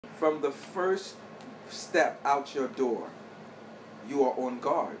From the first step out your door, you are on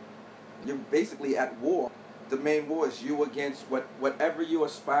guard. You're basically at war. The main war is you against whatever you're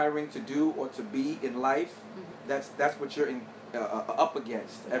aspiring to do or to be in life. That's what you're up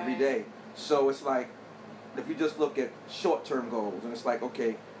against every day. So it's like, if you just look at short-term goals, and it's like,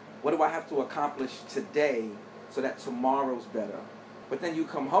 okay, what do I have to accomplish today so that tomorrow's better? But then you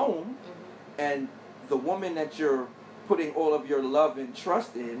come home, and the woman that you're putting all of your love and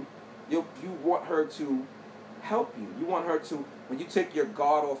trust in, you want her to help you. You want her to, when you take your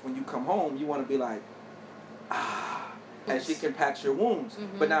guard off when you come home, you want to be like, ah, and she can patch your wounds.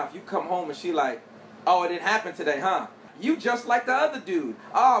 But now if you come home and she like, oh, it didn't happen today, huh? You just like the other dude.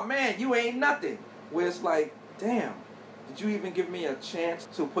 Oh, man, you ain't nothing. Where it's like, damn, did you even give me a chance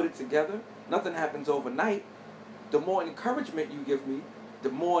to put it together? Nothing happens overnight. The more encouragement you give me, the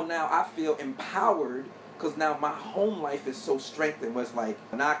more now I feel empowered, because now my home life is so strengthened. Where it's like,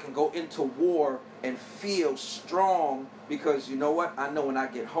 and I can go into war and feel strong, because you know what? I know when I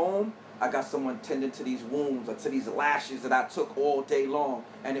get home, I got someone tending to these wounds or to these lashes that I took all day long,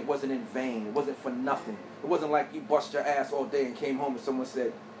 and it wasn't in vain. It wasn't for nothing. It wasn't like you bust your ass all day and came home and someone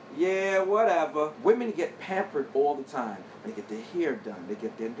said, yeah, whatever. Women get pampered all the time. They get their hair done. They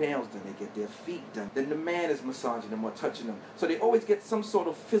get their nails done. They get their feet done. Then the man is massaging them or touching them. So they always get some sort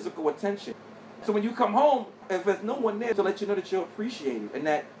of physical attention. So when you come home, if there's no one there to let you know that you're appreciated and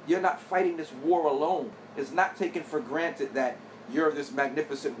that you're not fighting this war alone, it's not taken for granted that you're this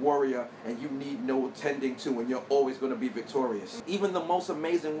magnificent warrior and you need no tending to and you're always going to be victorious. Even the most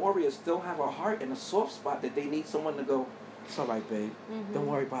amazing warriors still have a heart and a soft spot that they need someone to go, it's all right, babe. Don't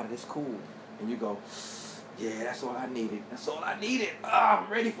worry about it. It's cool. And you go, yeah, that's all I needed. That's all I needed. I'm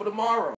ready for tomorrow.